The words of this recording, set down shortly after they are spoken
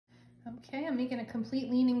Okay, I'm making a complete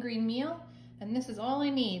lean and green meal, and this is all I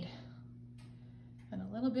need. And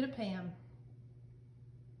a little bit of Pam.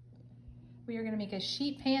 We are going to make a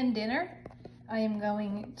sheet pan dinner. I am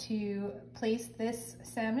going to place this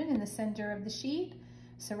salmon in the center of the sheet,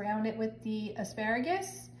 surround it with the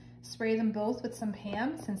asparagus, spray them both with some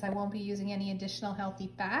Pam since I won't be using any additional healthy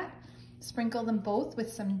fat, sprinkle them both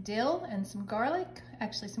with some dill and some garlic,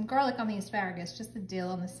 actually some garlic on the asparagus, just the dill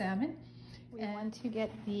on the salmon. We want to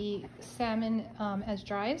get the salmon as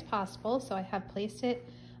dry as possible, so I have placed it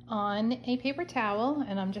on a paper towel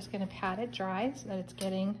and I'm just going to pat it dry so that it's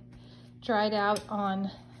getting dried out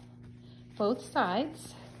on both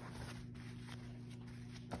sides.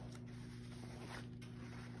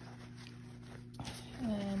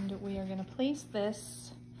 And we are going to place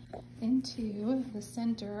this into the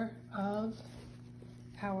center of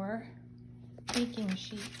our baking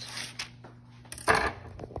sheet.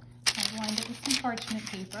 I've lined it with some parchment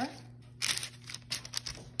paper.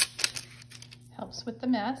 Helps with the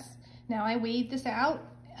mess. Now I weighed this out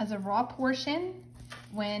as a raw portion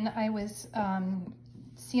when I was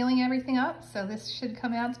sealing everything up, so this should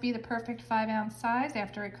come out to be the perfect 5-ounce size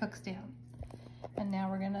after it cooks down. And now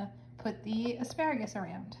we're gonna put the asparagus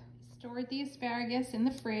around. Stored the asparagus in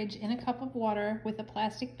the fridge in a cup of water with a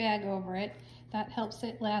plastic bag over it. That helps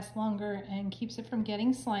it last longer and keeps it from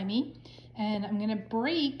getting slimy. And I'm gonna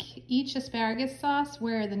break each asparagus sauce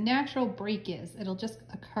where the natural break is. It'll just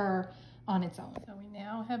occur on its own. So we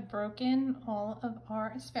now have broken all of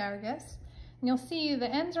our asparagus. And you'll see the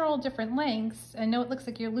ends are all different lengths. I know it looks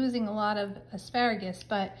like you're losing a lot of asparagus,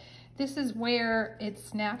 but this is where it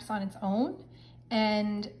snaps on its own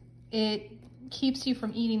and it keeps you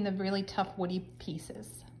from eating the really tough woody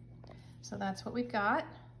pieces. So that's what we've got.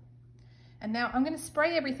 And now I'm gonna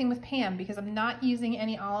spray everything with Pam because I'm not using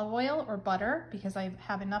any olive oil or butter because I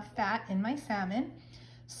have enough fat in my salmon.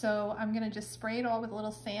 So I'm gonna just spray it all with a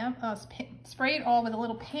little Pam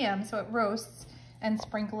so it roasts, and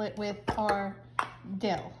sprinkle it with our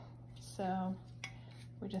dill. So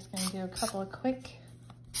we're just gonna do a couple of quick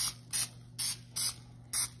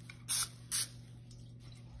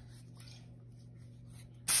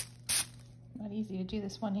not easy to do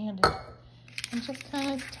this one-handed. And just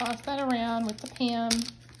kind of toss that around with the Pam.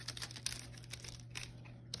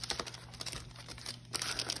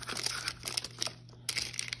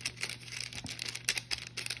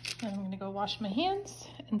 And I'm gonna go wash my hands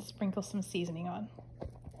and sprinkle some seasoning on.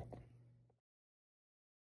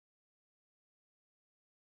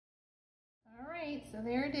 All right, so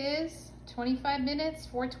there it is. 25 minutes,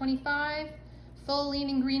 425, full lean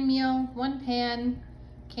and green meal, one pan.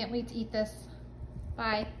 Can't wait to eat this.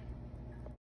 Bye.